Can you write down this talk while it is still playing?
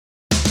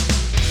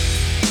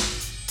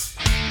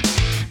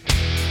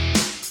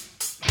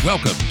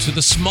Welcome to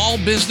the Small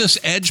Business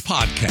Edge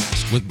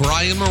podcast with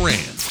Brian Moran.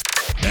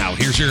 Now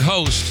here's your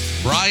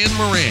host, Brian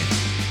Moran.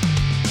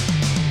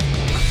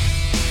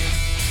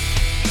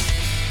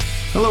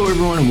 Hello,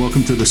 everyone, and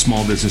welcome to the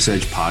Small Business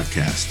Edge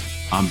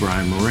podcast. I'm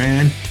Brian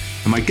Moran,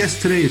 and my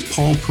guest today is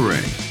Paul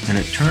Paray, an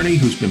attorney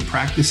who's been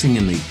practicing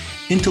in the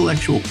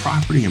intellectual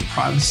property and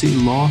privacy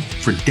law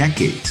for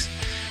decades.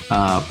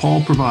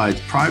 Paul provides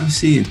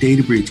privacy and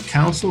data breach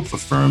counsel for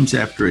firms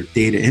after a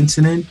data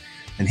incident,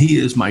 and he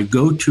is my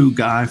go-to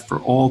guy for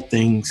all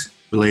things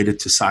related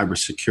to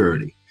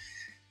cybersecurity.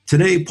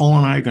 Today, Paul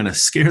and I are going to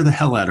scare the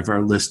hell out of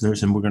our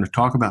listeners, and we're going to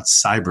talk about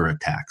cyber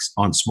attacks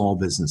on small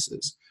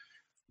businesses.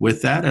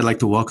 With that, I'd like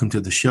to welcome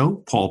to the show,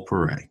 Paul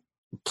Paray.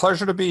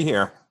 Pleasure to be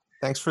here.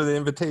 Thanks for the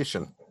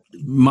invitation.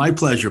 My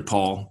pleasure,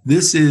 Paul.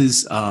 This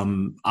is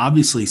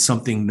obviously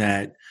something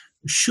that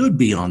should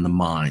be on the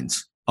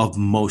minds of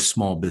most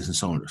small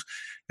business owners,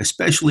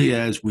 especially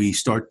as we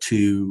start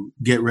to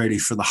get ready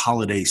for the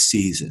holiday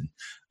season.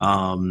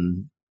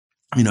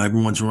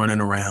 Everyone's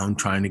running around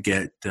trying to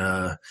get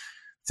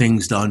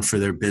things done for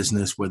their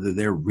business, whether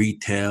they're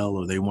retail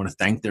or they want to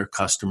thank their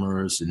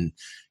customers and,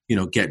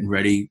 getting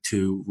ready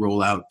to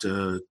roll out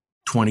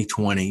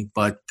 2020.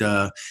 But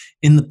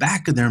in the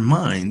back of their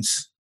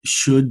minds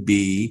should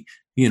be,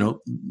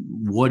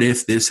 what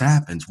if this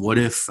happens? What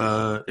if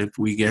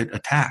we get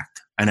attacked?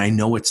 And I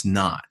know it's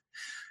not.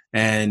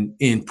 And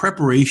in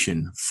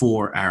preparation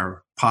for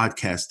our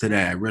podcast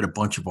today, I read a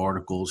bunch of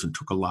articles and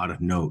took a lot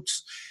of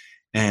notes.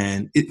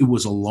 And it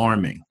was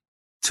alarming,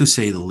 to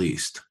say the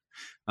least.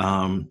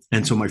 And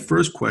so my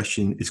first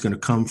question is going to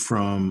come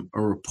from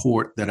a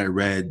report that I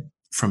read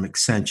from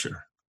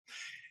Accenture.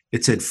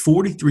 It said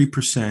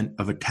 43%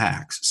 of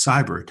attacks,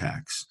 cyber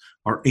attacks,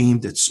 are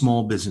aimed at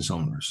small business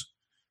owners,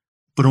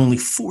 but only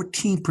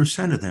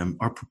 14% of them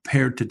are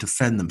prepared to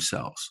defend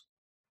themselves.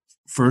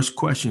 First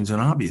question is an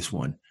obvious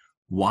one.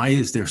 Why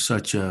is there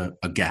such a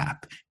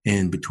gap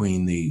in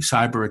between the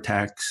cyber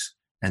attacks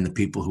and the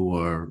people who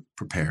are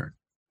prepared?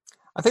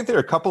 I think there are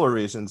a couple of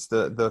reasons.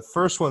 The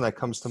first one that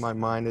comes to my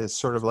mind is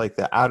sort of like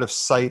the out of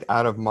sight,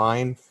 out of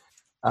mind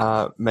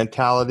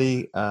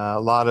mentality. A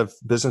lot of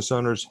business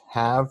owners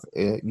have.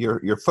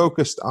 You're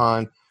focused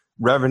on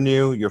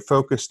revenue. You're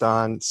focused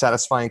on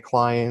satisfying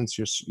clients.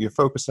 You're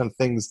focused on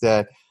things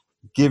that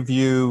give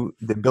you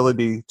the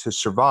ability to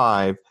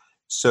survive.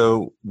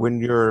 So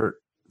when you're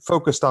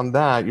focused on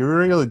that, you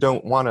really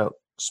don't want to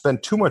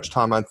spend too much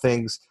time on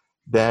things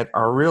that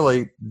are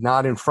really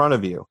not in front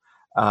of you.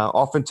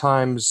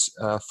 Oftentimes,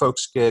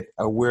 folks get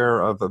aware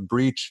of a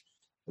breach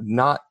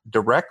not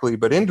directly,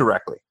 but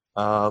indirectly.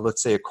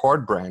 Let's say a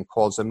card brand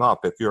calls them up.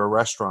 If you're a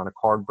restaurant, a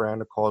card brand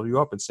will call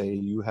you up and say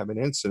you have an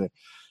incident.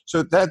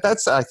 So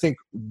that's, I think,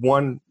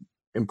 one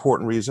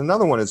important reason.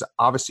 Another one is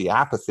obviously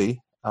apathy,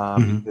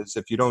 because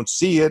if you don't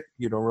see it,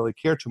 you don't really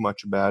care too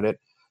much about it.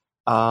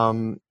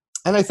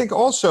 And I think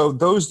also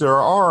those that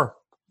are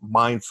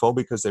mindful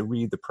because they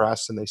read the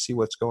press and they see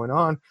what's going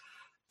on,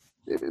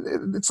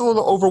 it's a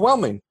little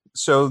overwhelming.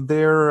 So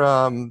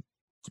their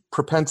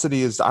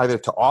propensity is either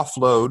to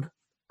offload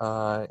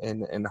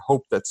and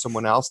hope that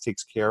someone else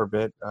takes care of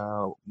it,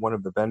 one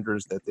of the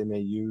vendors that they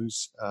may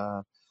use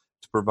to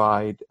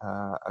provide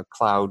a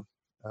cloud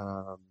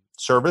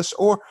service,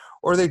 or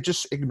they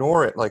just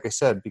ignore it, like I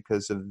said,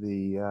 because of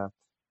the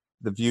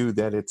view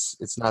that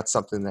it's not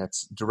something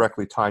that's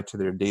directly tied to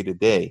their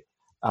day-to-day,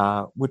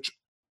 which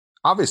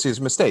obviously is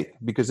a mistake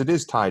because it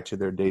is tied to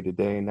their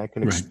day-to-day, and I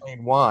can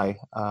explain why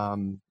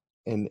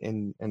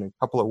in a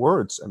couple of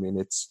words. I mean,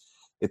 it's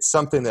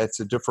something that's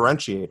a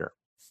differentiator.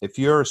 If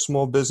you're a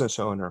small business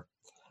owner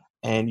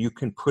and you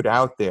can put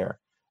out there,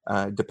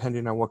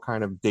 depending on what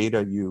kind of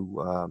data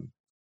you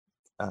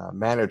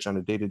manage on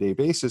a day-to-day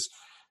basis,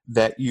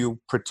 that you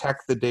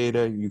protect the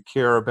data, you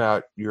care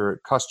about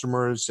your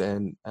customers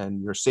and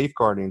you're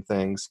safeguarding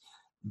things,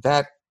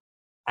 that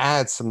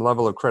adds some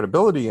level of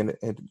credibility, and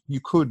you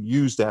could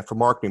use that for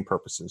marketing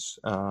purposes,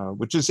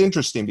 which is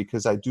interesting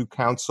because I do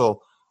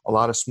counsel a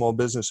lot of small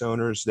business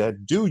owners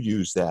that do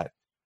use that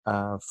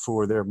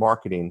for their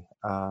marketing,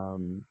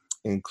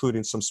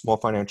 including some small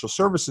financial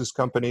services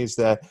companies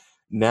that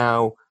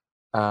now,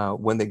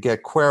 when they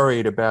get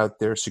queried about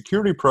their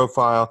security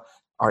profile,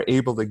 are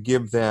able to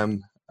give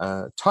them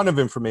a ton of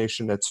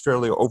information that's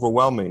fairly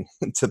overwhelming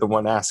to the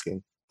one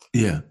asking.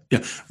 Yeah.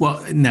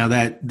 Well, now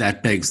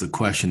that begs the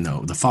question,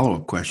 though, the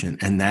follow-up question,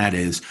 and that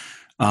is,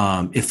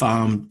 if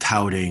I'm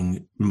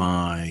touting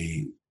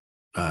my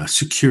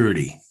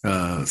security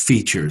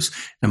features,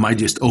 am I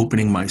just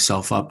opening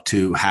myself up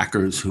to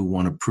hackers who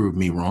want to prove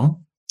me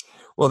wrong?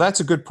 Well, that's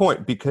a good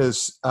point,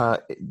 because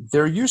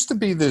there used to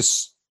be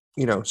this,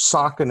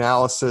 SOC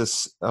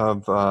analysis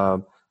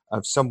of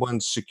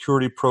someone's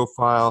security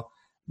profile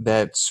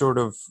that sort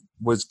of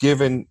was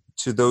given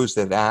to those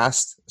that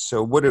asked.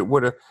 So what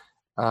a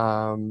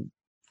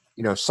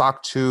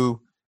SOC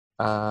 2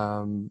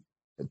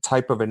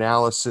 type of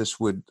analysis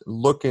would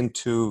look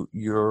into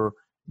your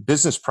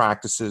business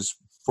practices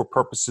for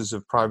purposes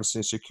of privacy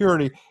and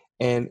security,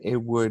 and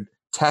it would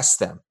test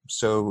them.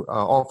 So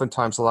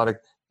oftentimes a lot of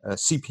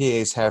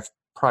CPAs have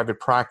private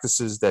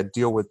practices that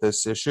deal with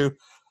this issue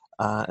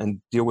and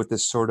deal with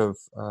this sort of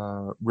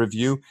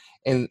review.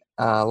 And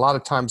a lot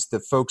of times the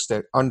folks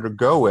that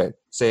undergo it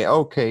say,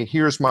 okay,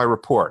 here's my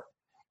report.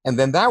 And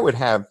then that would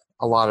have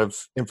a lot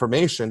of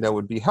information that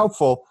would be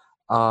helpful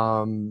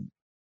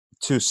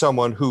to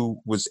someone who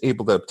was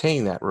able to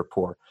obtain that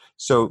report.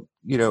 So,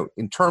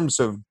 in terms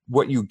of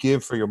what you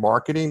give for your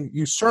marketing,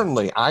 you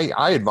certainly,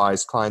 I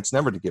advise clients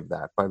never to give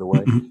that, by the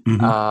way.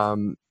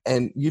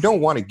 And you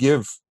don't want to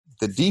give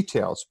the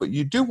details, but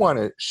you do want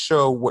to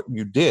show what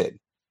you did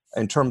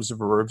in terms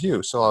of a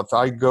review. So if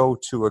I go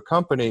to a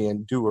company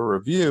and do a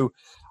review,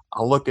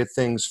 I'll look at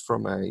things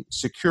from a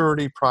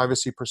security,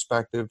 privacy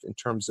perspective in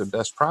terms of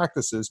best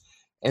practices,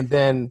 and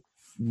then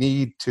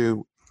need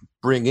to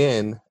bring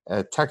in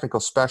a technical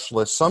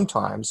specialist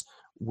sometimes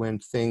when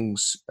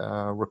things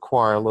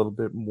require a little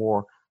bit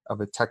more of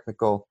a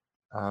technical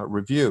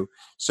review.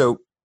 So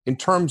in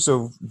terms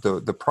of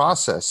the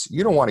process,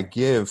 you don't want to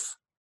give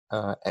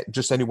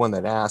just anyone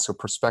that asks, a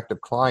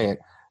prospective client,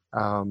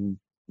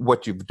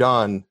 what you've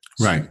done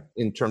Right.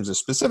 in terms of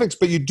specifics,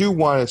 but you do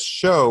want to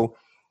show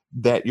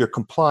that you're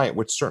compliant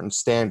with certain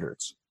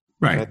standards.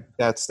 Right.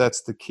 That's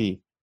the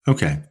key.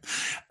 Okay.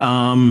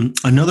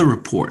 Another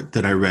report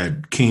that I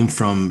read came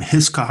from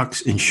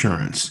Hiscox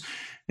Insurance,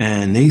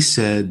 and they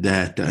said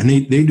that, and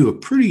they do a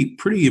pretty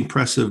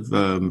impressive,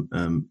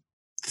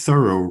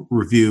 thorough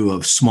review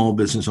of small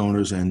business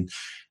owners and,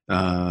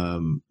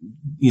 cyber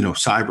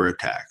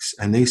attacks.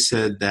 And they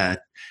said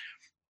that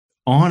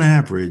on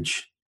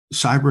average,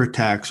 cyber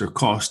attacks are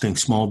costing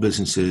small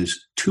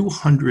businesses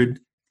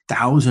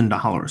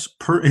 $200,000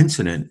 per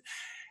incident,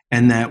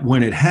 and that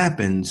when it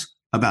happens,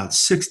 about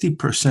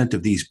 60%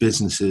 of these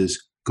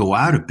businesses go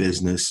out of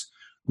business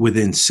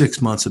within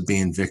 6 months of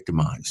being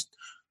victimized.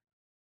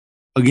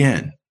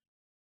 Again,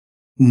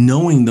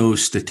 knowing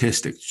those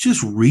statistics,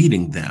 just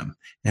reading them,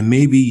 and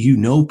maybe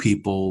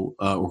people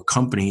or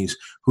companies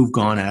who've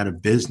gone out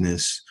of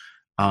business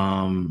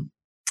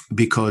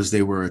because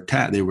they were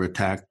attacked. They were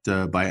attacked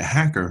by a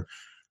hacker.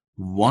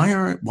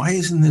 Why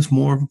isn't this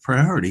more of a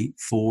priority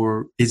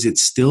is it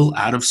still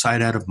out of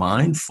sight, out of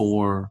mind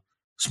for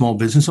small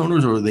business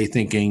owners, or are they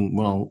thinking,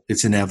 well,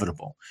 it's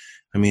inevitable?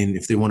 I mean,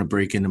 if they want to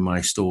break into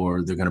my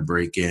store, they're going to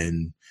break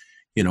in,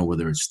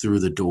 whether it's through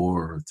the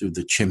door or through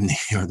the chimney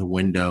or the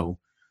window.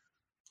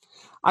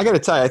 I got to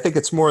tell you, I think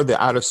it's more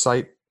the out of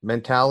sight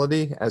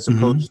mentality as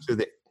opposed to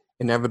the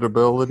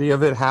inevitability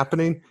of it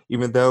happening,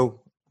 even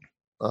though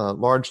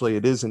largely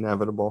it is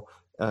inevitable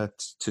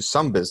to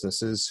some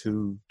businesses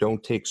who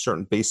don't take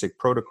certain basic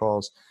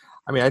protocols.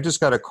 I mean, I just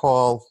got a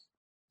call.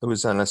 It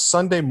was on a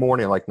Sunday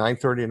morning, like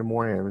 9:30 in the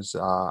morning. It was,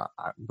 I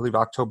believe,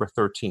 October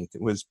 13th.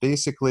 It was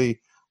basically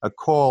a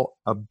call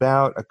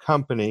about a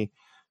company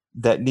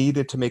that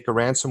needed to make a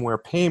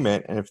ransomware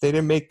payment. And if they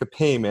didn't make the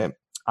payment,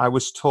 I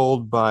was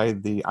told by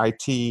the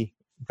IT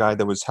guy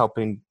that was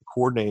helping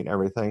coordinate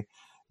everything,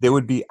 they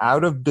would be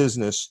out of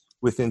business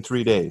within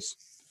 3 days.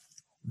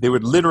 They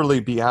would literally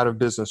be out of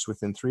business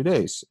within 3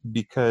 days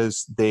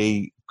because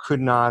they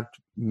could not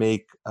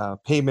make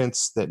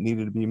payments that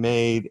needed to be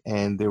made,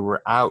 and they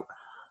were out.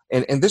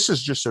 And this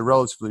is just a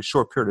relatively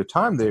short period of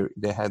time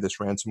they had this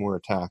ransomware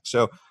attack.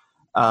 So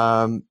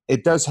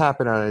it does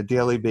happen on a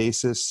daily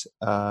basis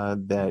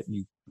that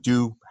you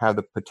do have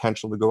the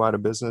potential to go out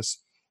of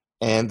business.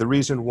 And the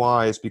reason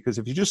why is because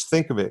if you just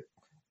think of it,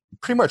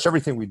 pretty much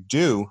everything we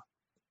do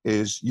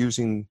is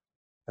using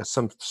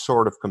some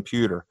sort of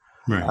computer.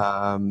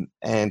 Right.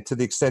 And to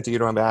the extent that you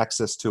don't have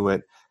access to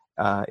it,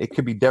 it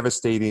could be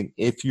devastating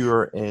if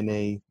you're in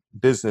a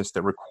business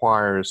that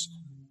requires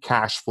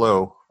cash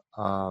flow.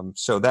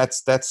 So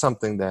that's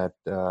something that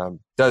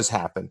does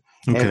happen.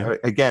 Okay. And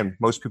again,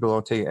 most people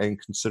don't take it in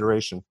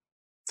consideration.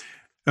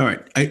 All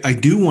right. I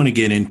do want to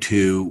get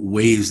into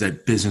ways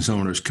that business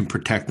owners can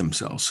protect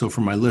themselves. So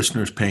for my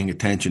listeners paying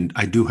attention,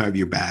 I do have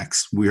your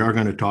backs. We are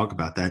going to talk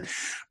about that.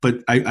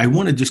 But I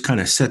want to just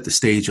kind of set the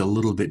stage a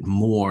little bit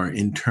more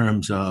in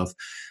terms of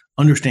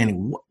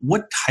understanding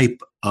what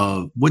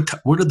are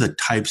the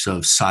types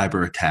of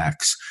cyber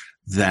attacks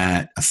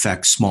that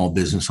affect small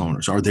business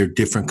owners. Are there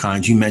different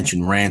kinds? You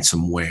mentioned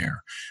ransomware,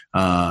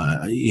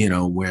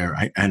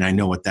 and I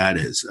know what that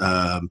is.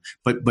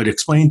 But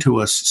explain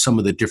to us some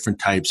of the different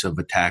types of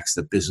attacks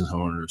that business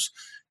owners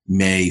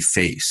may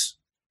face.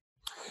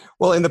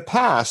 Well, in the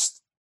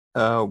past,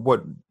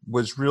 what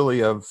was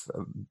really of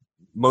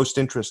most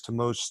interest to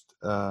most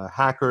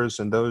hackers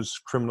and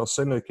those criminal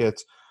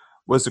syndicates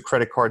was the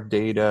credit card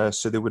data.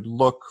 So they would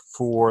look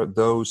for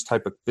those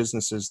type of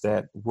businesses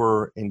that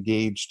were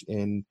engaged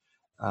in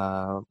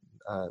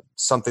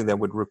something that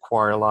would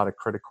require a lot of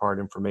credit card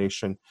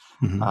information.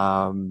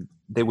 Mm-hmm.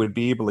 They would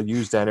be able to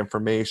use that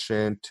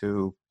information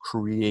to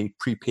create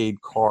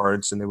prepaid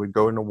cards, and they would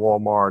go into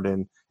Walmart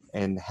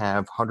and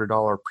have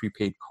 $100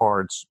 prepaid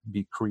cards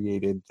be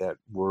created that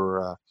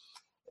were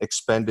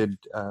expended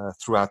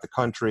throughout the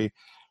country.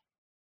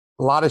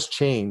 A lot has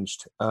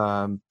changed.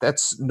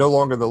 That's no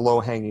longer the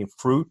low-hanging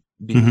fruit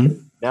because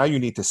now you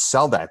need to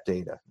sell that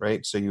data,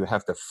 right? So you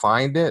have to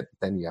find it,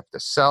 then you have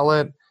to sell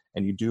it,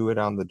 and you do it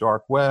on the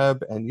dark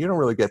web, and you don't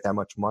really get that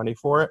much money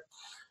for it.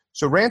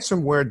 So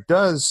ransomware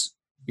does,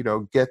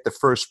 get the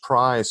first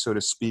prize, so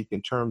to speak,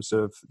 in terms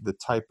of the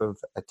type of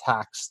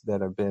attacks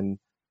that have been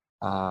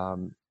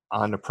on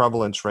the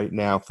prevalence right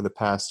now for the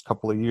past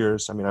couple of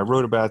years. I mean, I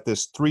wrote about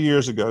this 3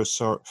 years ago,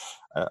 so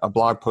a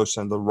blog post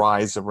on the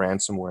rise of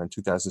ransomware in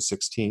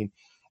 2016,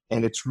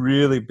 and it's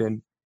really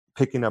been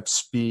picking up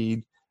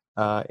speed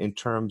in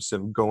terms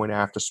of going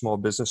after small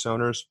business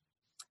owners.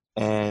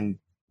 And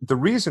the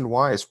reason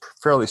why is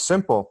fairly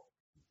simple.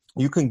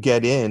 You can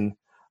get in.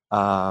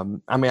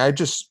 I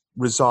just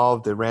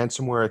resolved a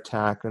ransomware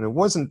attack, and it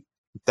wasn't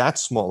that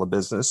small a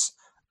business.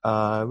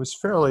 It was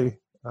fairly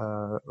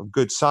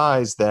good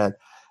size that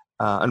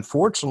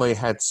unfortunately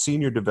had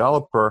senior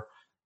developer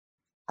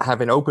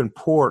have an open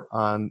port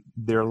on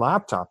their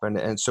laptop.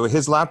 And so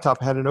his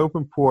laptop had an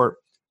open port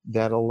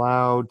that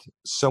allowed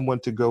someone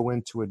to go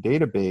into a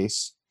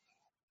database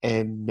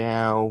and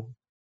now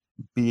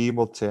be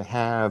able to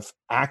have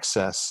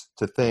access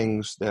to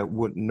things that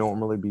wouldn't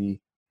normally be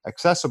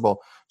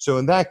accessible. So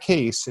in that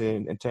case,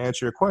 and to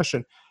answer your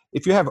question,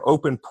 if you have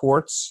open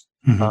ports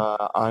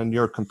on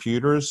your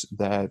computers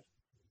that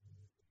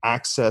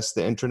access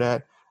the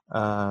internet,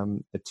 a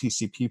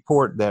TCP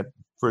port that,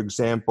 for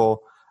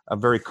example, a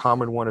very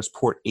common one is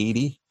port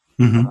 80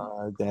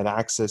 that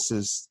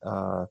accesses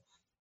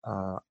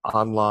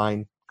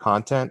online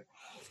content.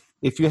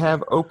 If you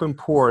have open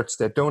ports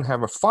that don't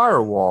have a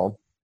firewall,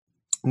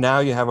 now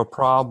you have a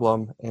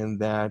problem in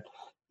that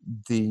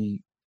the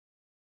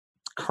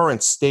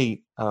current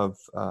state of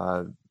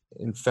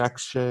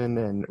infection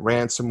and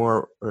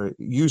ransomware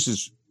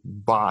uses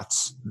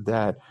bots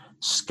that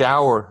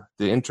scour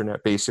the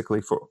internet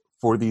basically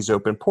for these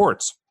open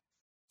ports.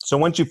 So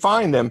once you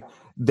find them,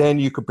 then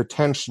you could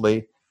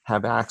potentially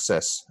have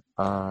access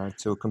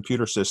to a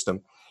computer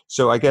system.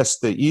 So I guess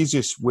the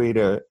easiest way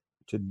to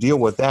deal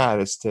with that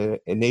is to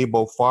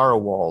enable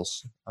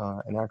firewalls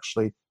and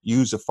actually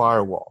use a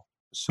firewall.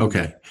 So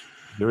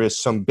there is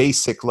some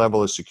basic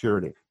level of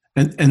security.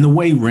 And the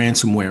way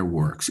ransomware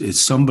works is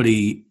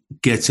somebody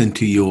gets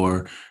into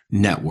your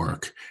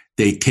network,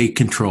 they take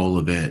control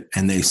of it,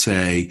 and they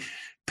say,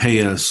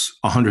 pay us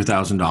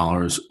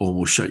 $100,000 or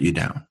we'll shut you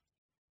down.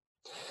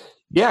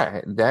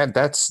 Yeah,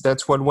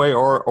 that's one way.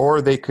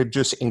 Or they could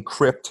just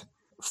encrypt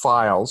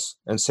files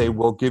and say,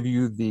 we'll give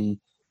you the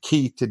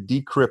key to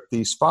decrypt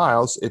these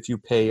files if you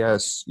pay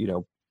us,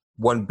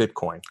 1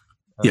 Bitcoin.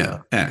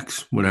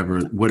 X,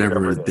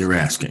 whatever they're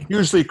asking.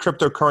 Usually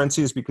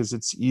cryptocurrencies, because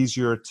it's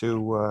easier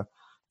to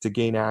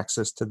gain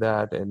access to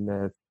that,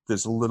 and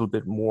there's a little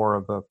bit more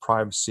of a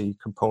privacy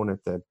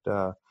component that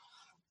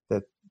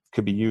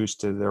could be used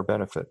to their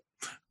benefit.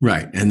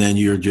 Right, and then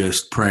you're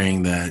just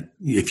praying that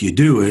if you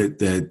do it,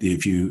 that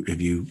if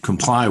you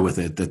comply with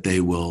it, that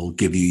they will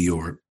give you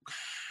your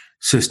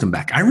system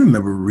back. I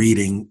remember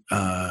reading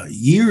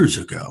years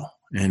ago,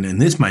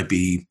 and this might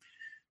be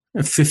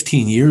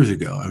 15 years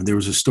ago, there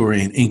was a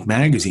story in Inc.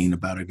 magazine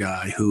about a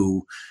guy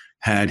who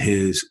had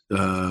he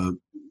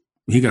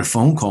got a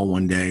phone call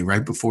one day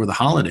right before the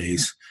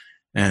holidays,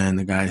 and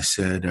the guy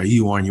said, "Are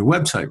you on your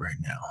website right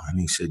now?" And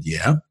he said,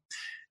 "Yeah."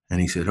 And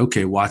he said,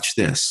 "Okay, watch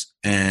this."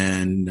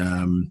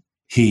 And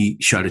he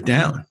shut it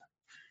down.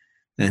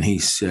 And he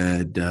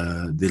said,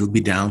 "It'll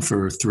be down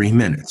for 3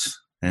 minutes,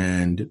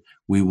 and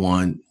we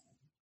want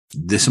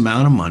this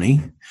amount of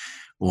money,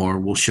 or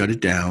we'll shut it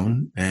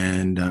down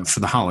and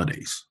for the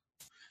holidays."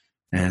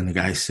 And the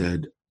guy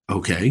said,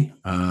 "Okay,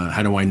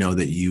 how do I know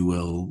that you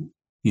will,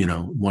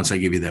 once I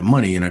give you that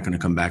money, you're not going to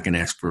come back and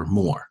ask for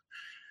more?"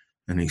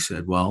 And he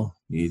said, "Well,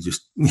 you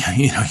just,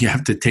 you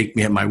have to take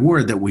me at my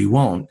word that we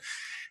won't."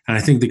 And I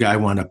think the guy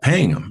wound up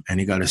paying him, and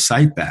he got his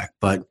site back.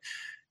 But,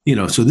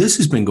 so this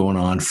has been going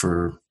on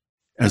for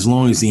as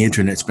long as the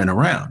internet's been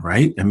around,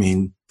 right? I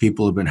mean,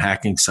 people have been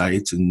hacking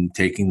sites and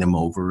taking them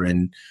over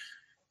and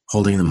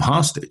holding them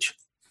hostage.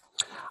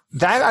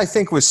 That, I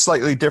think, was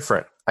slightly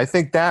different. I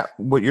think that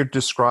what you're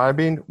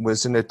describing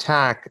was an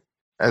attack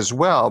as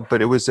well,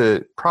 but it was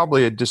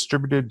probably a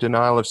distributed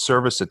denial of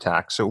service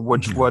attack. So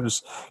which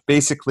was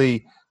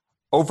basically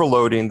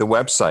overloading the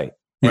website.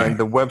 Right. And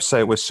the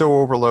website was so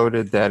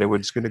overloaded that it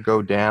was going to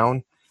go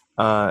down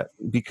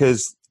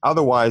because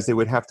otherwise they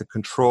would have to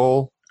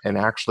control and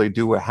actually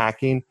do a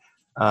hacking.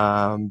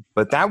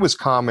 But that was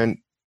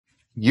common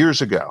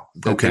years ago,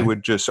 that they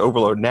would just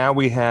overload. Now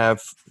we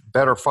have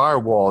better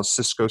firewalls,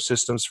 Cisco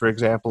systems, for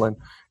example, and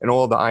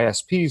all the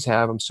ISPs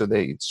have them, so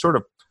they sort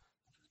of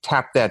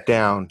tap that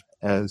down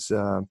as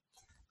a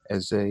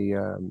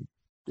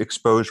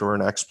exposure or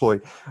an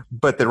exploit.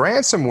 But the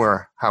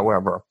ransomware,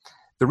 however,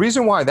 the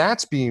reason why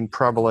that's being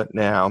prevalent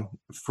now,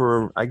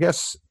 for I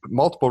guess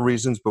multiple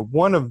reasons, but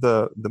one of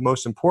the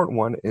most important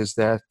one is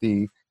that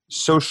the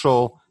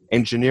social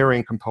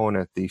engineering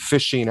component, the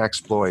phishing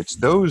exploits,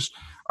 those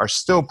are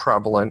still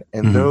prevalent,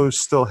 and those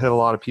still hit a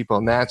lot of people,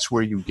 and that's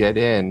where you get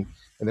in.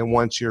 And then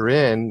once you're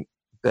in,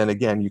 then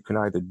again, you can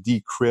either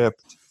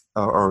decrypt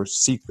or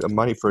seek the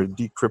money for a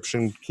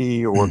decryption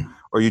key, or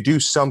you do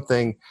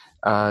something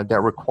that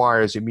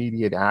requires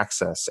immediate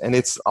access. And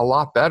it's a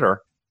lot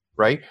better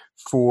right,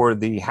 for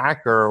the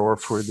hacker or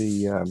for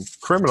the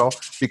criminal,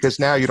 because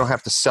now you don't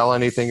have to sell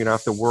anything, you don't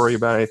have to worry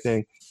about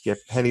anything, get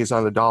pennies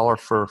on the dollar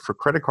for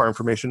credit card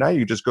information. Now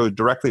you just go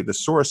directly to the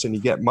source and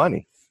you get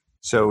money.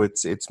 So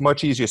it's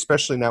much easier,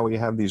 especially now when you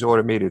have these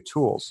automated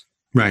tools.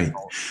 Right.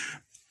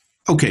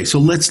 Okay, so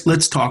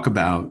let's talk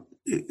about,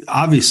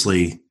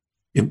 obviously,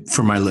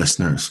 for my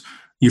listeners,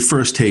 your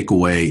first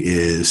takeaway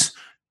is,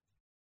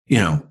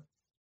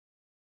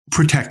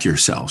 protect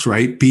yourselves,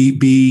 right?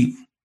 Be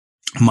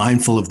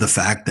mindful of the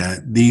fact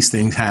that these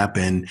things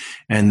happen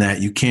and that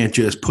you can't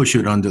just push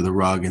it under the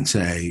rug and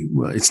say,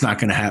 well, it's not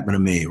going to happen to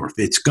me, or if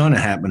it's going to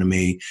happen to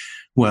me,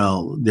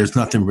 well, there's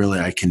nothing really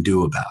I can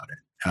do about it.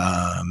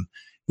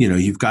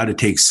 You've got to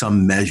take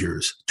some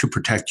measures to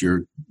protect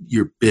your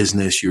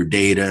business, your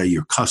data,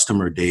 your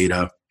customer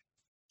data.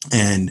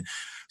 And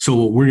so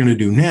what we're going to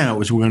do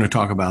now is we're going to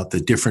talk about the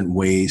different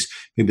ways,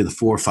 maybe the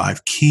 4 or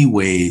 5 key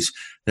ways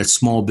that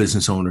small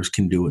business owners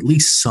can do at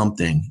least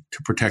something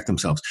to protect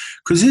themselves.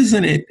 Because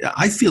isn't it,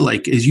 I feel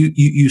like, as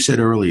you said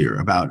earlier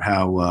about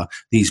how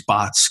these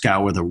bots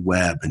scour the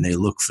web and they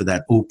look for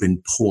that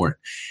open port.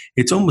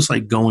 It's almost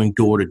like going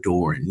door to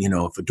door. And,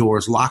 if a door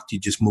is locked, you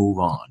just move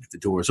on. If the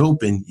door is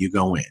open, you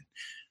go in.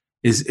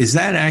 Is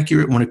that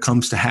accurate when it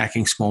comes to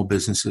hacking small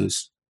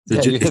businesses?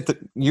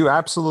 You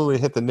absolutely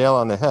hit the nail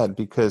on the head,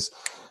 because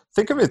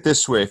think of it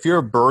this way. If you're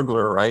a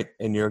burglar, right,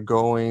 and you're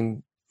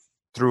going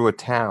through a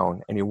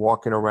town and you're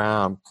walking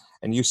around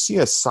and you see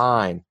a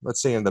sign,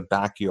 let's say in the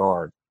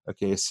backyard,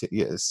 okay,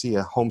 you see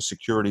a home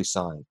security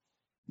sign,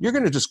 you're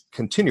going to just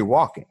continue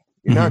walking.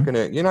 You're not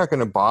going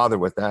to bother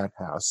with that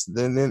house.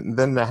 Then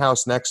the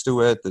house next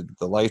to it,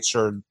 the lights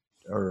are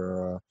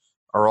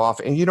off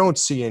and you don't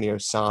see any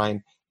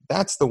sign.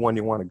 That's the one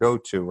you want to go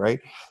to, right?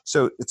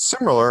 So it's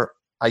similar,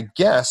 I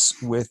guess,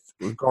 with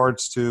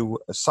regards to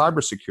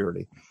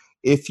cybersecurity.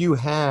 If you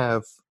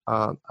have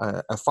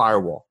a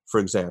firewall, for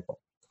example,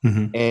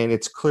 and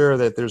it's clear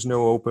that there's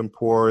no open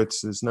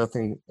ports, there's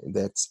nothing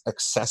that's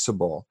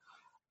accessible,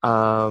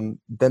 then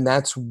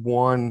that's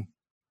one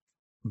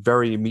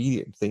very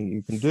immediate thing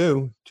you can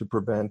do to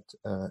prevent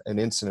an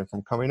incident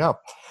from coming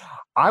up.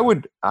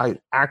 I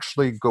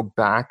actually go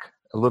back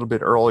a little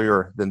bit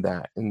earlier than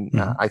that. And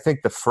I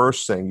think the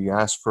first thing, you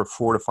asked for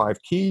 4 to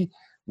 5 key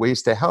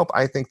ways to help.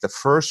 I think the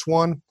first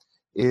one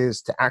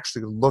is to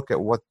actually look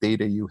at what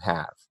data you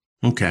have.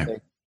 Okay.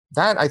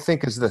 That, I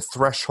think, is the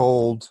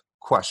threshold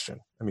question.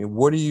 I mean,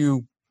 what do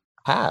you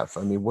have?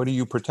 I mean, what are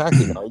you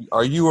protecting?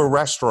 Are you a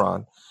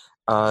restaurant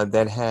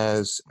that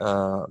has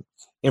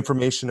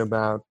information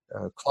about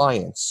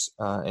clients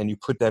and you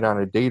put that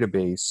on a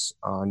database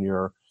on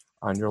your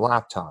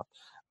laptop?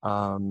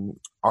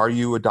 Are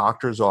you a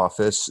doctor's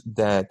office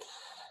that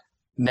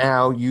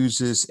now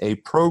uses a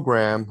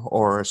program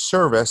or a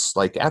service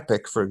like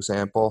Epic, for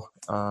example,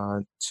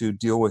 to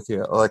deal with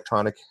your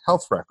electronic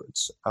health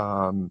records?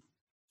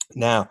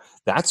 Now,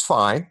 that's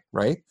fine,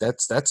 right?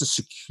 That's a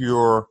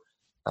secure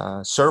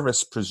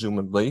service,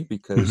 presumably,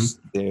 because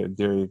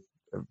they're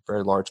a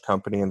very large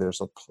company, and there's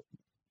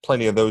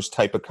plenty of those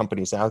type of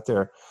companies out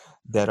there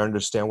that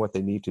understand what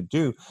they need to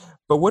do.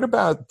 But what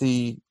about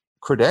the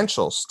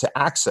credentials to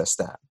access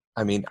that?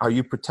 I mean, are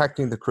you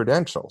protecting the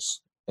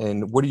credentials?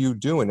 And what are you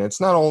doing? And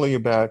it's not only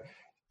about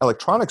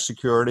electronic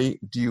security.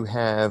 Do you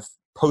have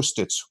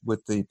Post-its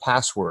with the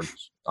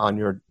passwords in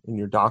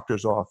your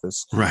doctor's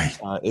office? Right.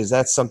 Is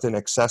that something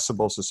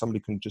accessible so somebody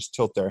can just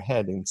tilt their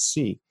head and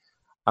see?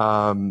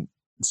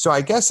 So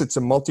I guess it's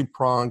a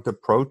multi-pronged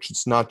approach.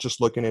 It's not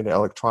just looking at it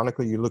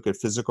electronically. You look at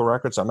physical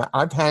records.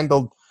 I've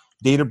handled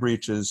data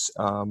breaches.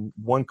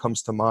 One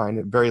comes to mind,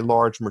 a very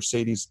large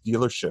Mercedes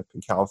dealership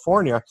in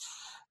California,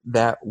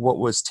 that what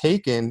was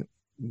taken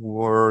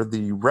were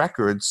the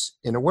records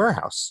in a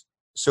warehouse.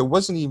 So it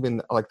wasn't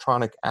even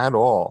electronic at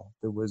all.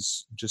 It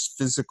was just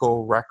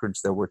physical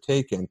records that were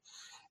taken.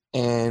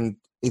 And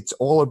it's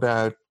all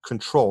about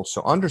control.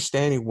 So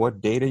understanding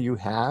what data you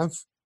have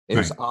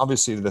is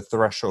obviously the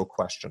threshold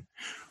question.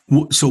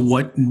 So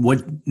what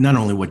not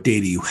only what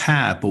data you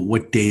have, but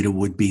what data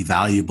would be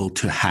valuable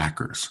to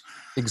hackers?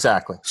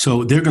 Exactly.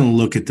 So they're going to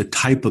look at the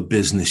type of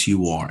business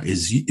you are.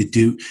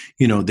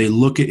 They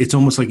look at, it's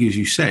almost like, as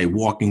you say,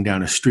 walking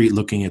down a street,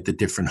 looking at the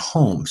different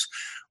homes.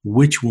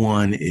 Which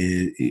one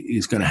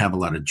is going to have a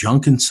lot of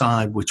junk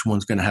inside? Which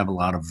one's going to have a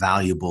lot of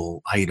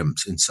valuable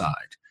items inside?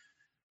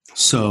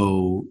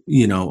 So,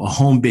 a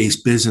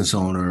home-based business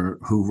owner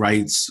who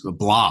writes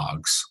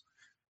blogs,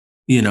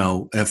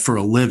 for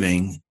a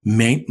living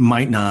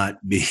might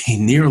not be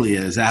nearly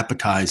as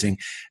appetizing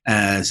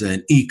as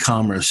an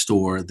e-commerce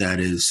store that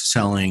is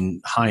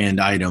selling high-end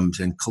items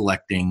and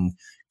collecting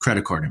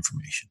credit card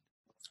information.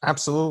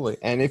 Absolutely.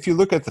 And if you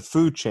look at the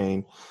food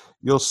chain,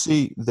 you'll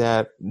see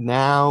that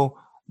now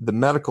the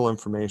medical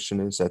information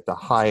is at the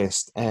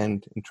highest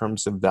end in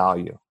terms of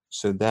value.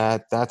 So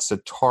that's a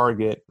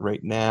target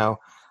right now.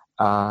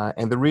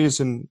 And the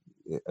reason,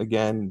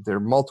 again, there are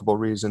multiple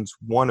reasons,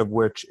 one of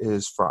which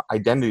is for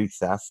identity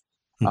theft,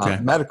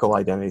 medical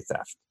identity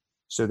theft,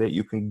 so that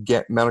you can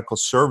get medical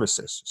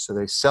services. So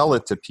they sell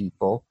it to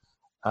people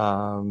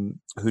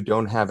who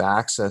don't have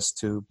access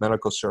to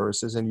medical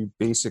services, and you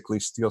basically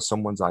steal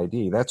someone's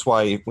ID. That's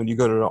why when you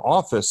go to the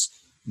office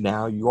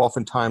now, you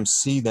oftentimes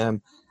see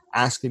them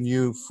asking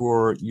you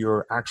for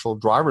your actual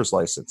driver's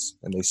license,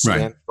 and they scan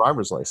Right. the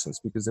driver's license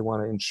because they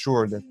want to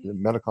ensure that the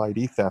medical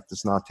ID theft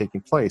is not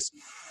taking place.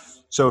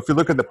 So if you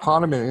look at the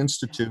Ponemon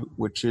Institute,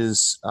 which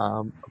is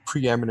a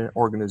preeminent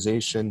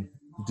organization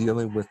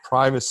dealing with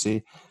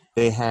privacy,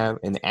 they have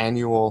an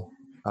annual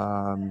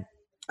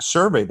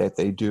survey that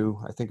they do.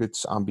 I think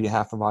it's on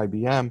behalf of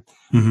IBM,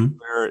 Mm-hmm.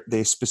 where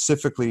they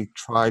specifically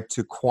try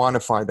to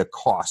quantify the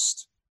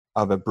cost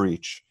of a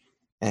breach.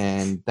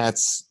 And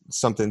that's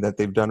something that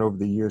they've done over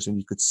the years, and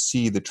you could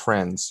see the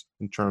trends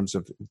in terms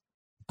of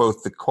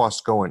both the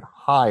cost going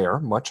higher,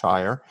 much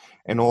higher,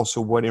 and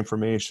also what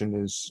information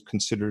is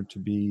considered to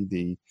be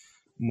the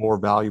more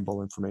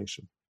valuable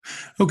information.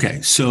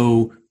 Okay,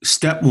 so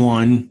step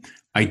one,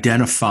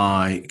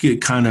 identify,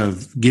 kind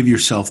of give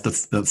yourself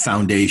the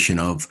foundation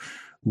of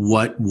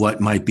what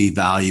might be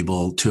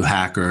valuable to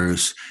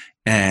hackers,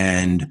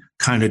 and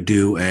kind of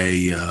do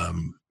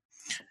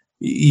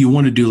you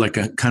want to do like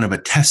a kind of a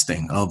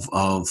testing of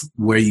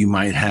where you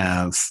might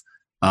have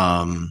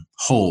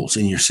holes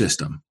in your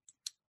system.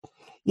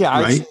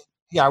 Yeah, right?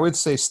 I would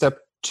say step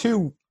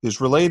two is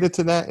related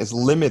to that, is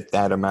limit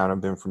that amount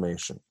of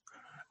information.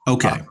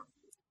 Okay.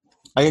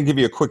 I can give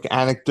you a quick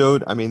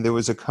anecdote. I mean, there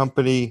was a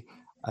company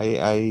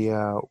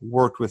I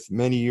worked with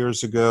many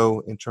years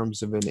ago in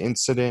terms of an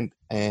incident,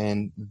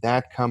 and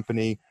that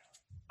company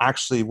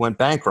actually went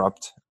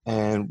bankrupt.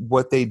 And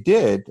what they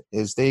did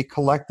is they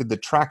collected the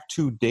track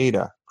 2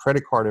 data,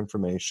 credit card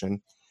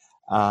information,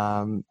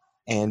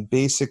 and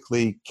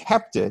basically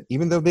kept it,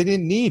 even though they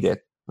didn't need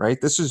it, right?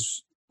 This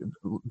is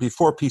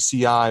before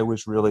PCI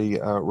was really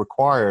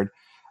required.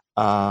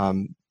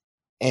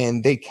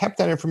 And they kept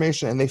that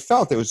information, and they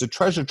felt it was a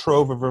treasure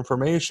trove of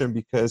information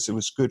because it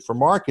was good for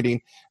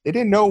marketing. They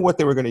didn't know what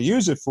they were going to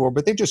use it for,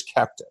 but they just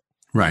kept it.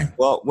 Right.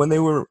 Well, when they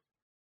were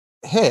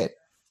hit,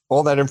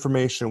 all that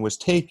information was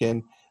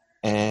taken,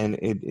 and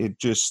it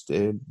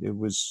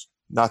was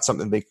not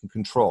something they can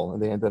control,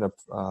 and they ended up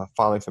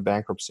filing for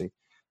bankruptcy.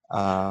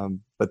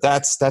 But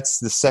that's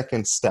the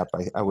second step.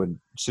 I would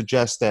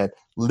suggest that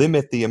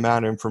limit the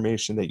amount of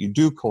information that you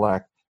do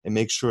collect, and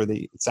make sure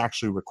that it's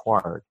actually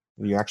required,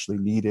 and you actually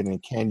need it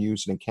and can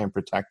use it and can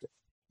protect it.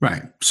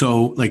 Right.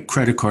 So like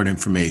credit card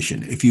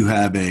information, if you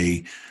have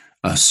a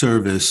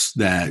service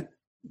that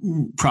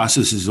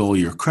processes all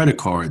your credit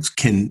cards,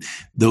 can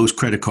those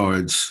credit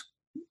cards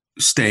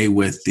stay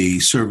with the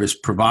service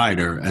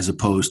provider as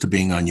opposed to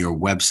being on your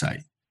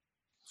website?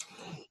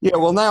 Yeah,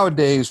 well,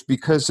 nowadays,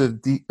 because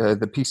of the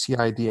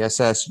PCI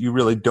DSS, you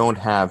really don't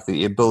have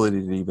the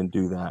ability to even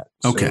do that.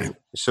 Okay.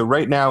 So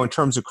right now, in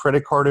terms of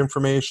credit card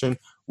information,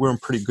 we're in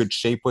pretty good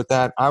shape with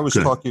that. I was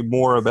Good. talking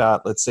more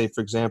about, let's say,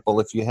 for example,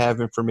 if you have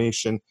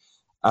information,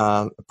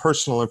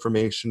 personal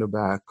information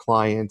about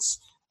clients,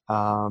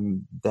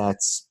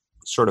 that's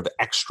sort of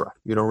extra.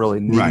 You don't really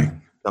need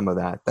some of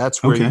that.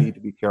 That's where you need to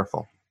be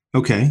careful.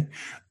 Okay.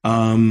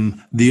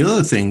 The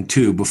other thing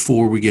too,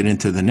 before we get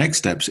into the next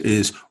steps,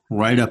 is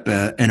write up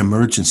an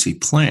emergency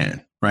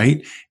plan,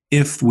 right?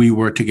 If we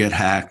were to get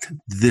hacked,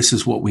 this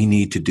is what we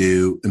need to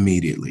do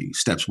immediately.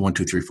 Steps 1,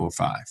 2, 3, 4,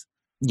 5.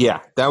 Yeah,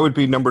 that would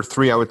be number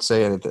 3, I would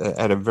say,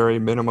 at a very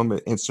minimum,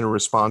 incident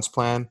response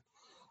plan.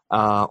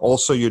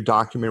 Also, your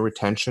document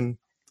retention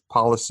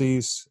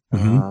policies,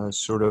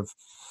 sort of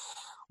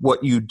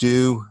what you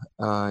do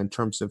in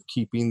terms of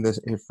keeping this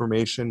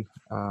information.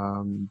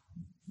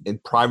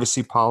 And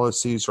privacy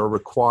policies are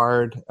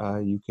required.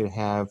 You can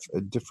have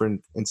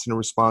different incident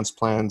response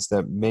plans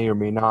that may or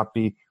may not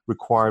be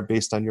required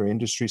based on your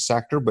industry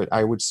sector, but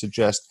I would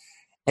suggest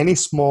any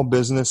small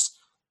business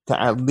to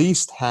at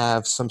least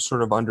have some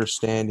sort of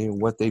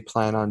understanding what they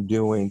plan on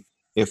doing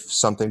if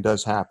something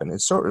does happen.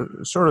 It's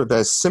sort of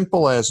as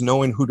simple as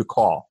knowing who to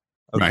call,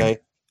 okay?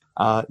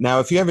 Right. Now,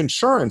 if you have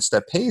insurance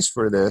that pays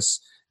for this,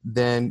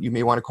 then you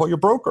may want to call your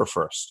broker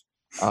first.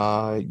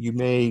 You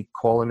may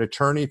call an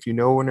attorney if you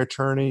know an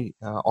attorney.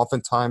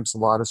 Oftentimes, a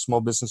lot of small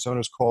business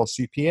owners call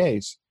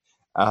CPAs.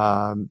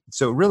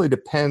 So it really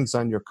depends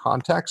on your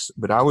context,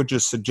 but I would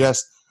just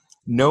suggest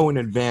know in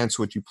advance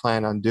what you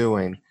plan on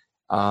doing.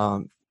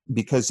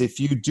 Because if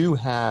you do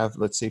have,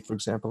 let's say, for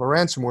example, a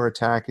ransomware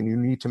attack and you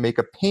need to make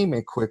a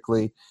payment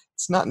quickly,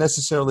 it's not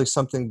necessarily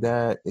something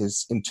that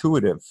is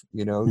intuitive.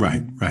 You know,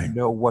 Right. You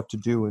know what to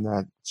do in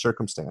that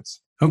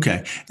circumstance.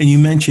 Okay. And you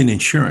mentioned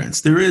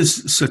insurance. There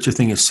is such a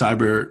thing as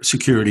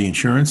cybersecurity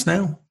insurance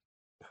now?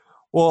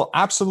 Well,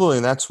 absolutely.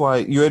 And that's why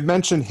you had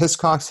mentioned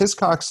Hiscox.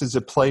 Hiscox is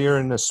a player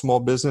in the small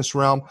business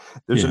realm.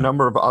 There's a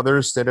number of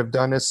others that have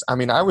done this. I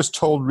mean, I was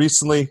told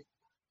recently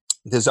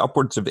there's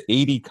upwards of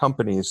 80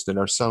 companies that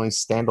are selling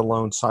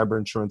standalone cyber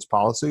insurance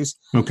policies.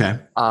 Okay.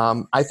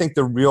 I think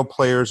the real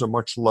players are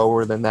much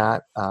lower than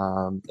that.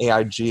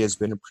 AIG has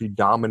been a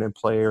predominant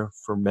player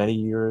for many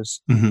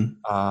years.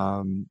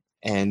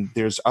 And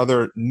there's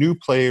other new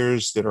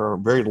players that are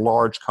very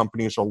large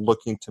companies are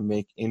looking to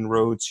make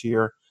inroads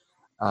here.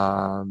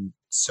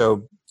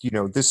 So, you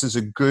know, this is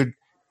a good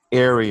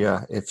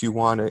area if you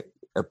want to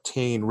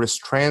obtain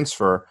risk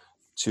transfer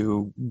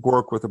to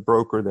work with a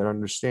broker that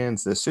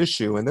understands this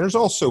issue. And there's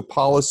also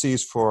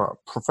policies for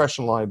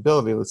professional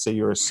liability. Let's say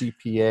you're a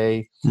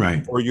CPA,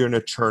 Right. or you're an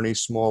attorney,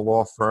 small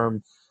law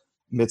firm,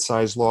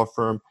 mid-sized law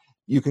firm.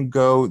 You can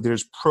go,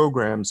 there's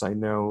programs I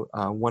know,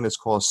 one is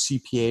called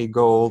CPA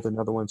Gold,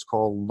 another one's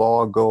called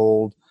Law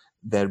Gold,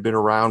 that have been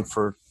around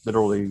for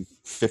literally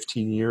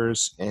 15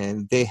 years,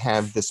 and they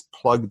have this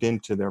plugged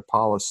into their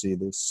policy,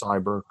 this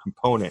cyber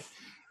component.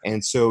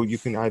 And so you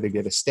can either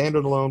get a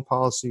standalone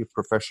policy,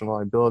 professional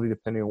liability,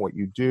 depending on what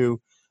you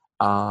do.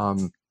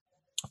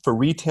 For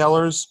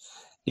retailers,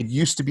 it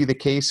used to be the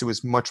case it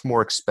was much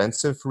more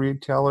expensive for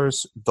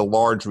retailers, the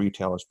large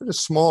retailers. But a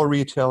small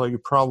retailer, you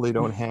probably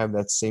don't have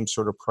that same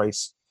sort of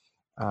price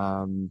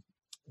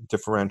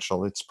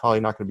differential. It's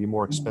probably not going to be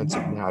more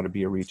expensive now to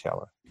be a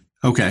retailer.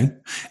 Okay.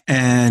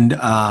 And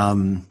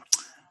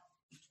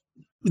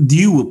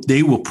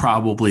they will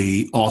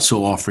probably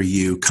also offer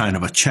you kind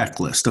of a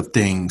checklist of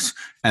things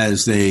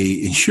as they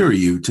insure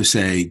you to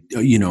say,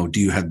 do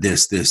you have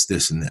this, this,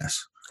 this, and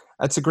this?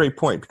 That's a great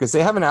point, because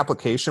they have an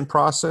application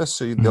process.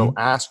 So they'll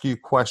ask you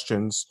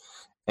questions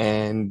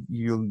and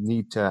you'll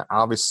need to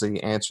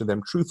obviously answer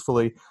them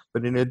truthfully.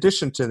 But in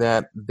addition to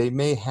that, they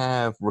may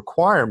have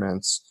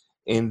requirements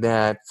in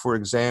that, for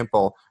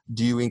example,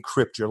 do you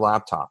encrypt your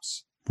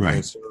laptops?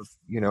 Right. So,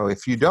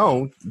 if you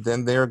don't,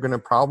 then they're going to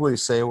probably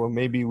say, well,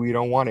 maybe we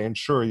don't want to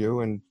insure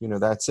you, and,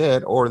 that's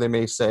it. Or they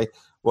may say,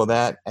 well,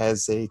 that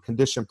as a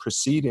condition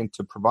preceding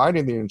to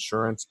providing the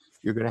insurance,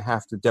 you're going to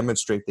have to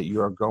demonstrate that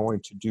you are going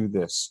to do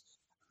this.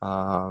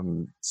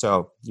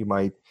 So you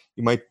might,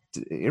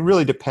 it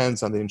really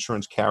depends on the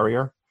insurance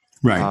carrier.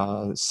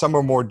 Right. Some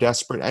are more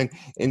desperate.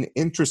 And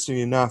interesting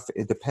enough,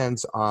 it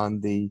depends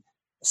on the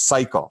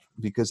cycle,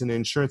 because in the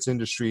insurance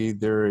industry,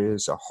 there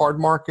is a hard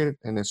market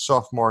and a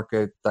soft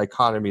market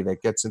dichotomy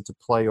that gets into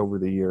play over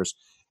the years.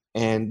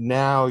 And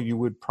now you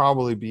would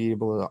probably be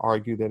able to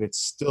argue that it's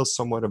still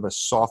somewhat of a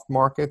soft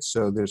market.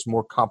 So there's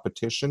more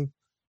competition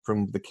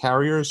from the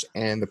carriers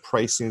and the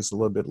pricing is a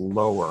little bit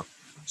lower.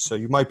 So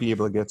you might be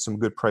able to get some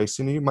good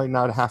pricing. You might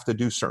not have to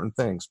do certain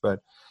things, but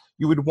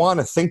you would want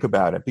to think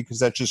about it, because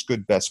that's just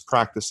good best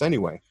practice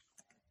anyway.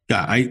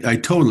 Yeah, I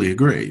totally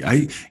agree.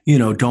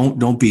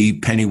 Don't be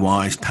penny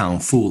wise,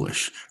 pound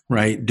foolish,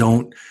 right?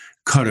 Don't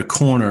cut a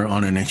corner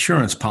on an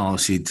insurance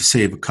policy to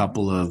save a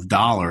couple of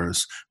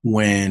dollars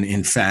when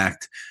in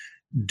fact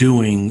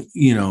doing,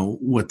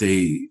 what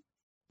they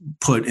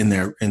put in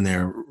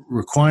their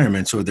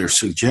requirements or their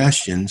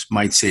suggestions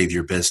might save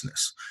your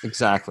business.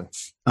 Exactly.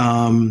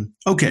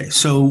 Okay.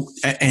 So,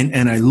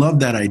 and I love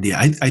that idea.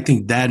 I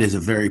think that is a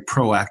very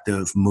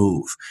proactive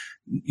move,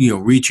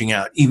 reaching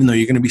out, even though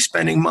you're going to be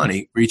spending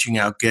money, reaching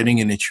out, getting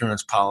an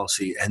insurance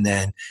policy, and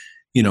then,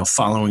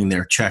 following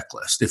their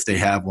checklist, if they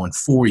have one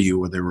for you,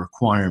 or their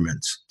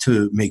requirements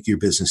to make your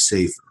business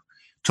safer,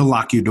 to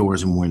lock your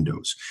doors and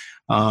windows.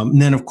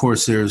 And then, of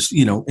course, there's,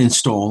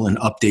 install and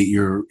update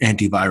your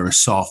antivirus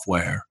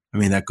software. I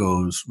mean, that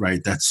goes,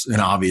 right. That's an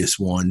obvious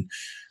one.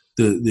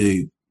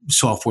 The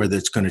software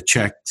that's going to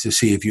check to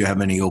see if you have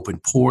any open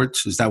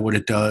ports. Is that what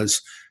it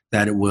does?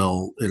 That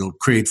it'll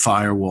create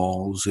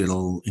firewalls,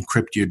 it'll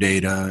encrypt your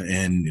data,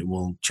 and it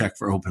will check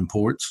for open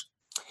ports?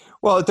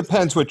 Well, it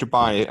depends what you're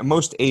buying.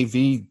 Most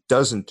AV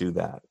doesn't do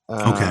that.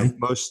 Okay.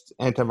 Most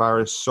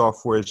antivirus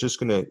software is just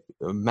going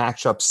to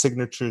match up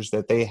signatures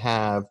that they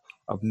have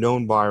of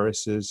known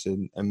viruses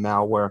and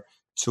malware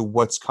to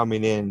what's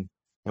coming in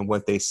and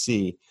what they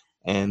see.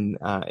 And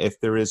if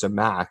there is a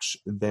match,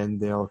 then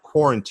they'll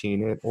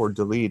quarantine it or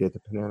delete it,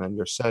 depending on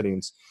your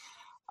settings.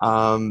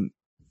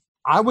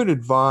 I would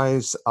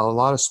advise a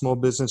lot of small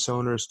business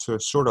owners to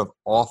sort of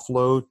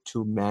offload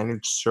to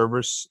managed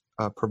service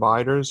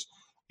providers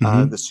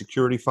the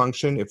security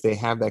function, if they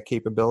have that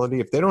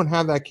capability. If they don't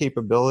have that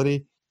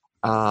capability,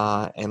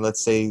 and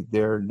let's say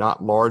they're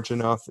not large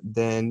enough,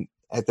 then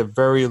at the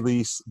very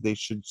least, they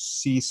should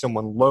see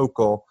someone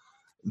local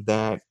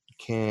that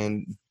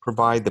can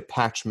provide the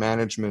patch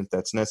management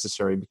that's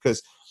necessary.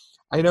 Because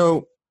I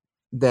know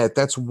that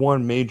that's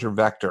one major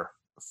vector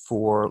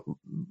for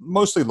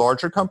mostly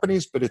larger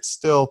companies, but it's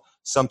still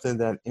something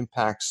that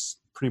impacts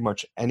pretty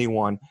much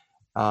anyone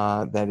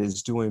that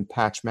is doing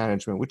patch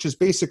management, which is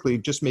basically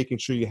just making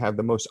sure you have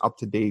the most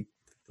up-to-date,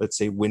 let's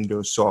say,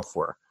 Windows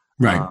software.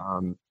 Right.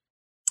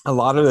 A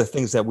lot of the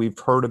things that we've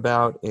heard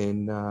about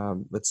in,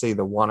 let's say,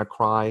 the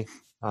WannaCry,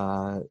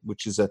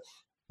 which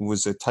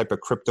was a type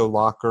of crypto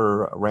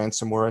locker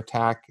ransomware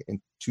attack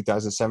in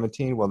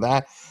 2017. Well,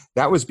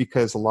 that was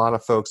because a lot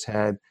of folks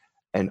had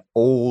an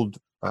old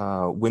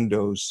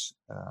Windows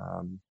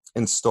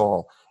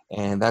install.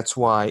 And that's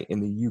why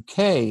in the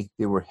UK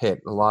they were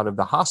hit. A lot of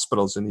the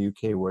hospitals in the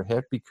UK were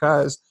hit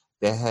because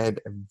they had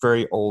a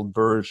very old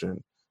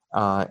version.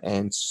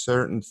 And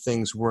certain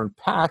things weren't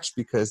patched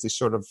because they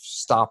sort of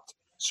stopped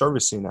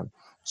servicing them.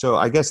 So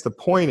I guess the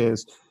point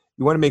is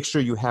you want to make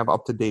sure you have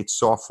up-to-date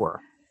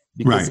software.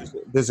 Because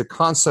there's a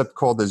concept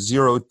called the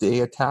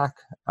zero-day attack,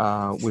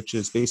 which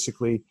is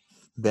basically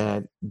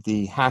that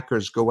the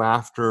hackers go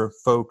after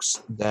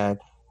folks that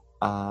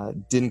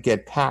didn't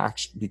get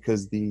patched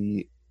because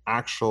the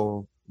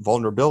actual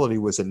vulnerability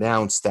was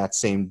announced that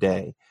same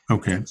day.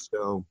 Okay. And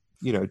so,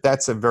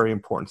 that's a very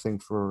important thing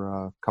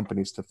for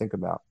companies to think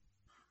about.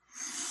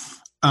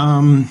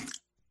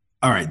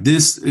 All right.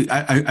 This,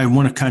 I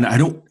want to kind of,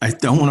 I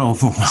don't want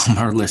to overwhelm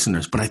our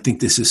listeners, but I think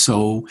this is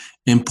so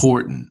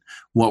important,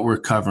 what we're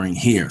covering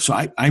here. So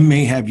I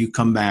may have you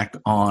come back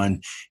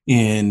on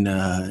in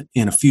a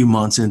few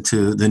months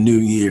into the new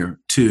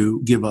year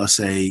to give us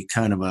a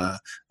kind of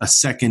a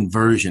second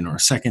version or a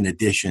second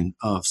edition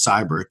of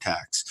cyber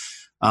attacks.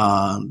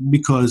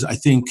 Because I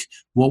think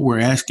what we're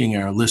asking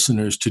our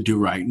listeners to do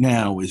right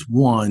now is,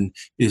 one,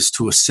 is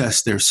to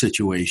assess their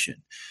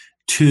situation.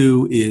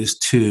 Two is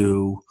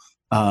to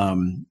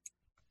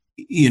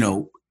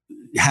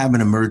have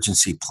an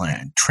emergency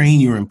plan.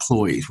 Train your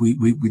employees. We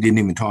didn't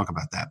even talk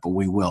about that, but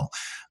we will.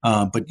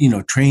 But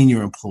train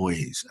your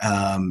employees.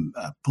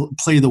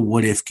 Play the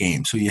what if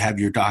game, so you have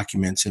your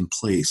documents in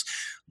place.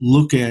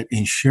 Look at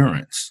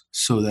insurance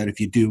so that if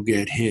you do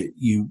get hit,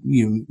 you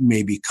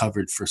may be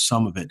covered for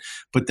some of it.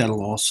 But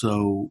that'll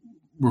also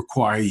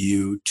require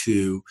you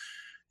to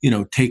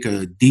take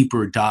a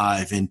deeper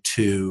dive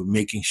into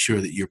making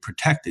sure that you're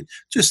protected,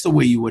 just the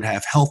way you would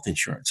have health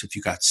insurance if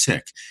you got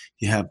sick.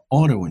 You have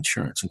auto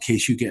insurance in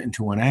case you get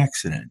into an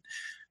accident.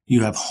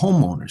 You have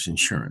homeowners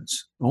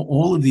insurance.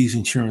 All of these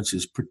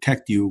insurances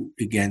protect you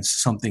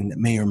against something that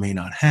may or may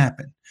not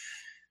happen.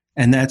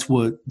 And that's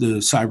what the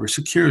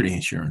cybersecurity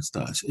insurance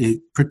does.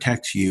 It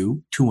protects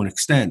you to an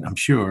extent, I'm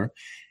sure,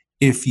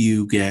 if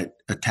you get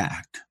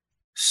attacked.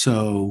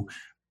 So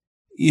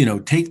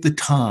take the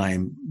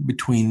time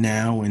between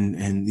now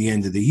and the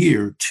end of the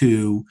year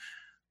to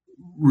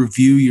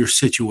review your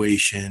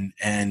situation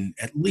and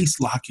at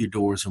least lock your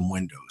doors and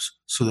windows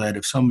so that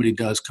if somebody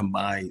does come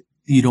by,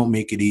 you don't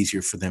make it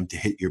easier for them to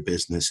hit your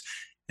business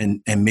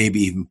and maybe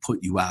even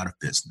put you out of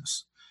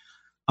business.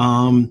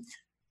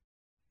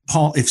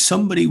 Paul, if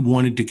somebody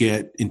wanted to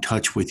get in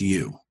touch with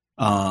you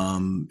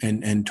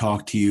and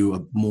talk to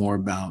you more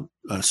about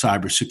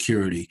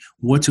cybersecurity,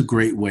 what's a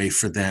great way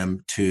for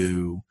them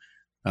to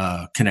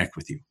connect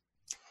with you?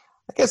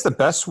 I guess the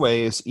best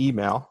way is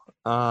email.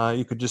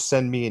 You could just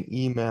send me an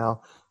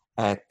email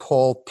at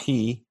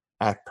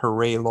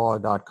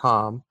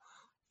paulp@paraylaw.com,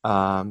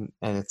 and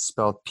it's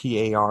spelled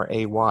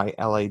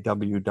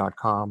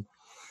PARAYLAW.com.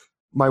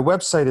 My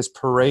website is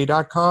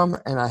paray.com,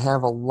 and I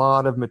have a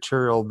lot of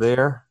material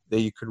there that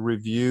you could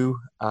review.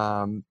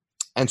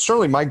 And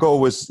certainly my goal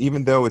was,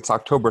 even though it's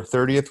October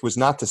 30th, was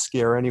not to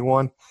scare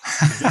anyone.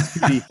 It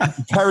could be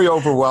very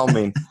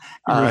overwhelming.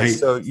 Right.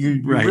 So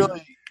you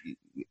really,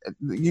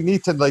 you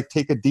need to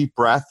take a deep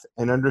breath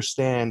and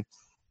understand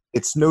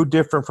it's no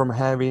different from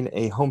having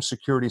a home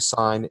security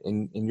sign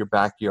in your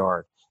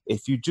backyard.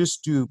 If you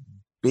just do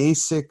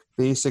basic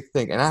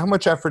thing, and how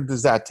much effort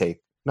does that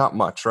take? Not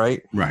much,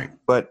 right? Right.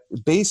 But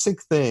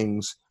basic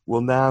things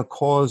will now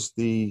cause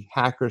the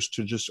hackers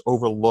to just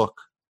overlook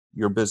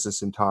your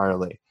business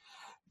entirely.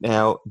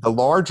 Now, the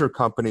larger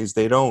companies,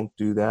 they don't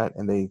do that,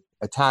 and they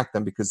attack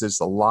them because there's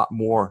a lot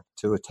more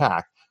to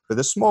attack. For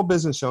the small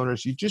business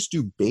owners, you just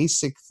do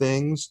basic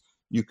things.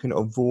 You can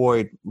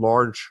avoid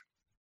a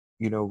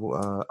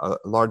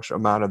large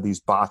amount of these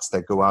bots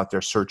that go out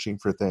there searching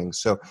for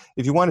things. So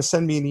if you want to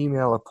send me an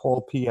email at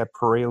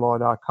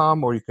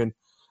paulp@paraylaw.com, or you can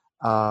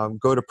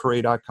go to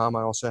paray.com.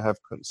 I also have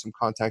some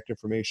contact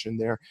information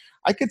there.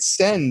 I could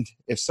send,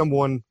 if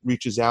someone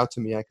reaches out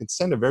to me, I can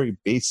send a very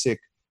basic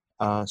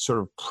sort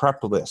of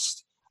prep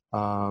list.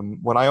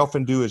 What I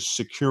often do is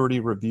security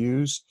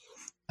reviews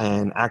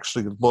and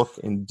actually look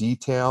in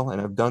detail.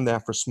 And I've done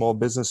that for small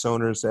business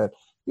owners that,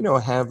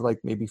 have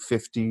maybe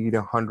 50 to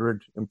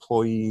 100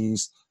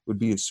 employees would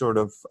be a sort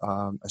of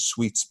a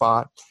sweet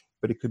spot,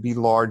 but it could be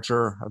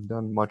larger. I've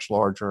done much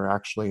larger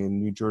actually in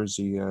New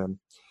Jersey.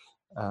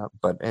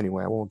 But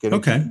anyway, I won't get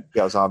into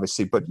details,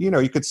 obviously. But,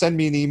 you could send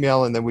me an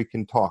email and then we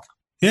can talk.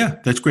 Yeah,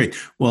 that's great.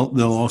 Well,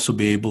 they'll also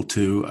be able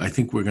to, I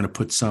think we're going to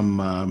put some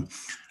of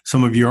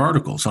your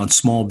articles on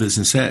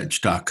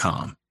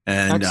smallbusinessedge.com.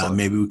 And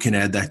maybe we can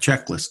add that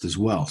checklist as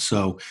well.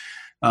 So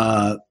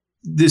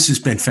this has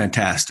been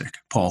fantastic,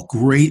 Paul.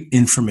 Great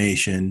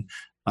information,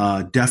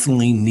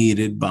 definitely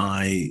needed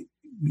by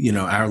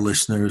our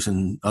listeners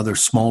and other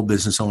small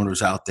business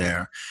owners out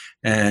there.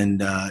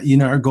 And,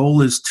 our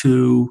goal is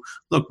to,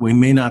 look, we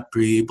may not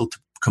be able to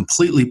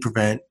completely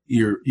prevent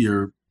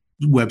your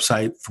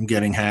website from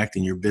getting hacked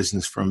and your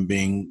business from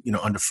being,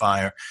 under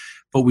fire,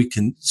 but we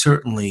can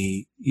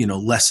certainly,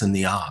 lessen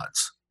the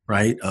odds,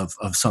 right, of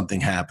something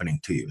happening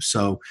to you.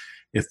 So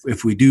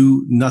if we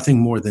do nothing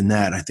more than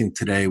that, I think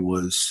today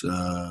was,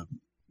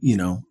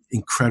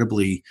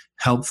 incredibly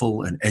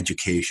helpful and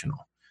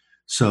educational.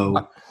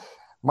 So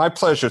my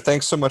pleasure.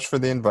 Thanks so much for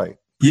the invite.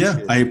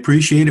 I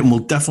appreciate it. And we'll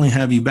definitely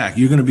have you back.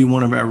 You're going to be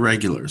one of our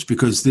regulars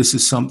because this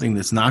is something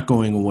that's not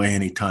going away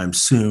anytime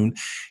soon.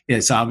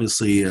 It's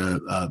obviously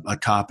a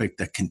topic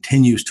that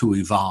continues to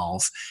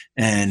evolve.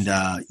 And,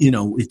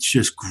 it's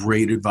just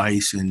great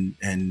advice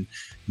and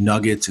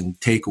nuggets and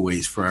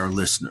takeaways for our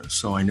listeners.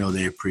 So I know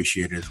they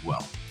appreciate it as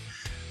well.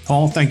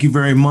 Paul, thank you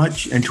very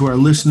much. And to our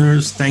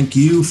listeners, thank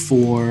you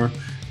for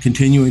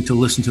continuing to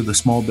listen to the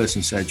Small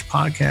Business Edge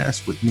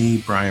podcast with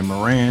me, Brian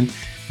Moran.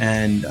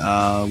 And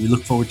we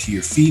look forward to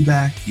your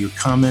feedback, your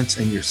comments,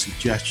 and your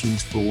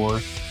suggestions for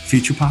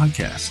future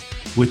podcasts.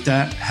 With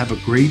that, have a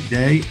great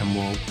day, and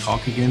we'll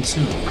talk again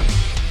soon.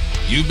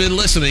 You've been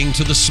listening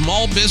to the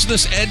Small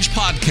Business Edge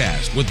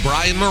podcast with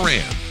Brian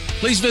Moran.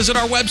 Please visit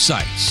our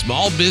website,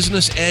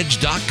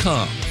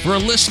 smallbusinessedge.com, for a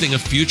listing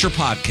of future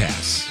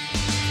podcasts.